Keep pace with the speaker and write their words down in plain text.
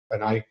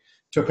And I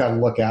took a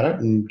look at it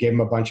and gave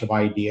him a bunch of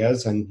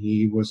ideas, and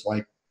he was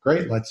like,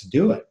 great, let's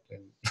do it.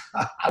 And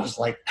I was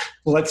like,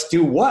 let's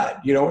do what?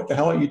 What the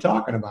hell are you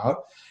talking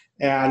about?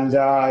 And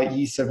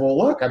he said, well,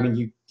 look, I mean,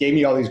 you gave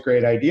me all these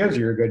great ideas.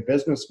 You're a good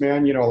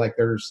businessman. Like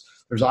there's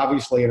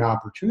obviously an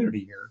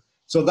opportunity here.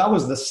 So that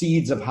was the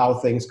seeds of how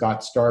things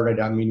got started.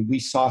 I mean, we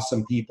saw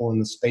some people in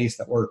the space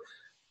that were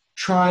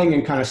trying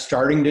and kind of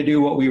starting to do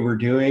what we were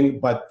doing,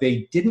 but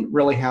they didn't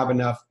really have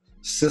enough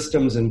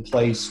systems in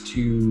place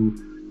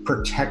to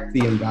protect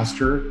the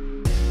investor.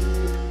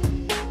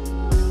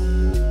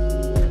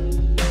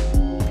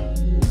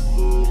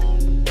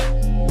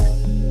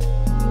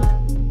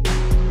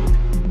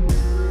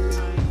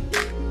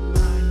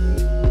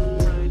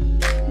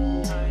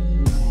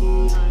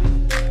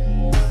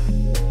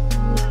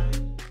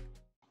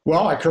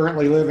 Well, I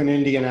currently live in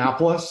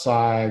Indianapolis.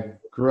 I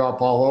grew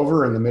up all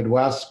over in the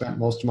Midwest, spent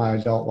most of my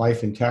adult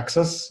life in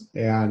Texas,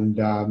 and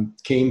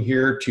came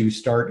here to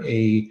start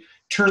a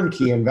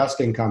turnkey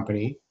investing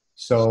company.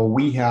 So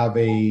we have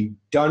a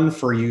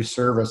done-for-you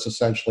service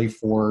essentially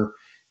for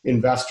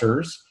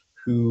investors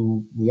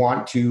who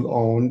want to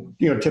own,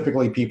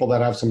 typically people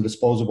that have some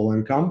disposable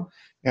income,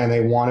 and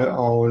they want to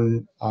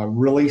own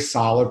really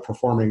solid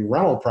performing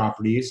rental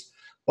properties,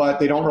 but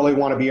they don't really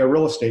want to be a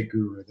real estate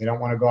guru. They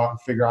don't want to go out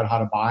and figure out how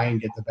to buy and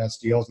get the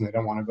best deals, and they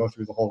don't want to go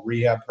through the whole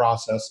rehab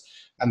process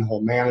and the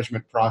whole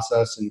management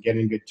process and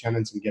getting good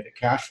tenants and get it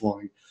cash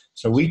flowing.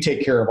 So we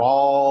take care of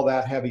all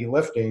that heavy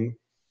lifting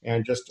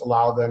and just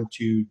allow them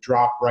to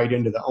drop right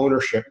into the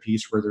ownership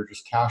piece where they're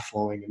just cash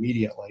flowing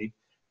immediately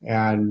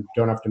and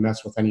don't have to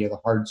mess with any of the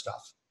hard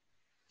stuff.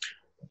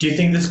 Do you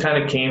think this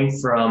kind of came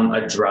from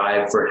a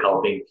drive for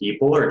helping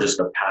people, or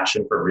just a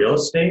passion for real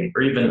estate,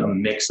 or even a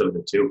mix of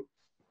the two?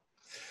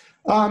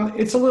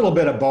 It's a little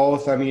bit of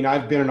both. I mean,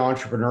 I've been an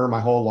entrepreneur my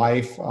whole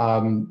life.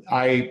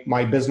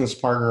 My business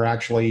partner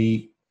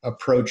actually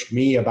approached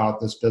me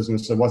about this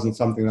business. It wasn't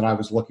something that I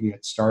was looking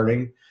at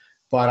starting,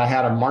 but I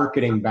had a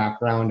marketing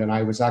background, and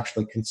I was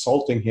actually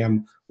consulting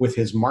him with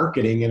his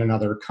marketing in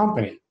another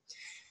company.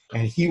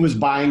 And he was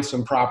buying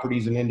some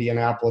properties in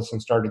Indianapolis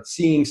and started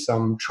seeing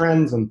some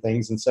trends and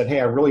things and said, hey,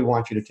 I really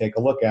want you to take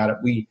a look at it.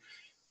 We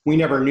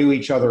never knew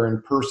each other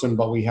in person,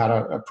 but we had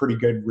a pretty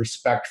good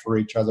respect for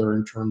each other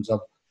in terms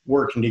of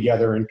working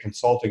together and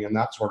consulting and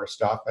that sort of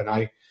stuff. And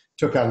I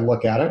took a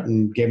look at it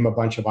and gave him a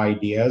bunch of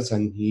ideas,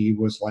 and he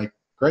was like,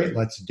 great,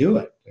 let's do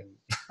it. And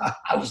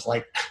I was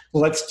like,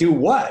 let's do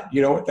what?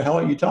 What the hell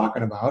are you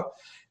talking about?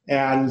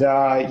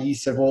 And he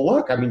said, well,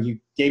 look, I mean, you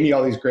gave me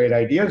all these great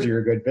ideas. You're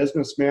a good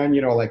businessman.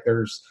 Like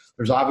there's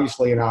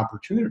obviously an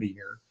opportunity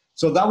here.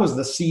 So that was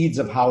the seeds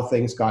of how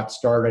things got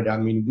started. I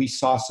mean, we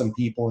saw some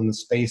people in the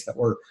space that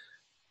were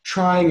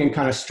trying and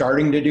kind of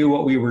starting to do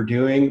what we were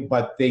doing,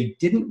 but they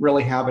didn't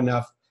really have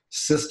enough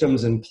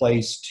systems in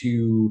place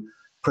to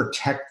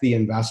protect the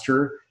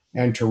investor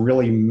and to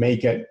really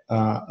make it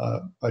a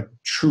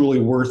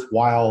truly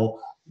worthwhile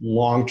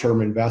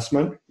long-term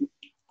investment.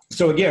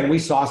 So again, we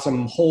saw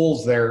some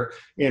holes there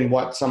in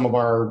what some of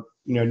our,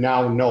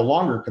 now no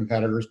longer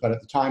competitors, but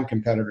at the time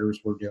competitors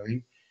were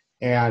doing.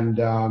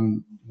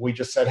 And we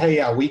just said, hey,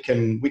 yeah, we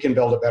can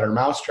build a better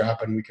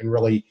mousetrap, and we can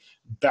really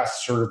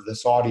best serve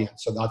this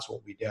audience. So that's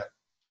what we did.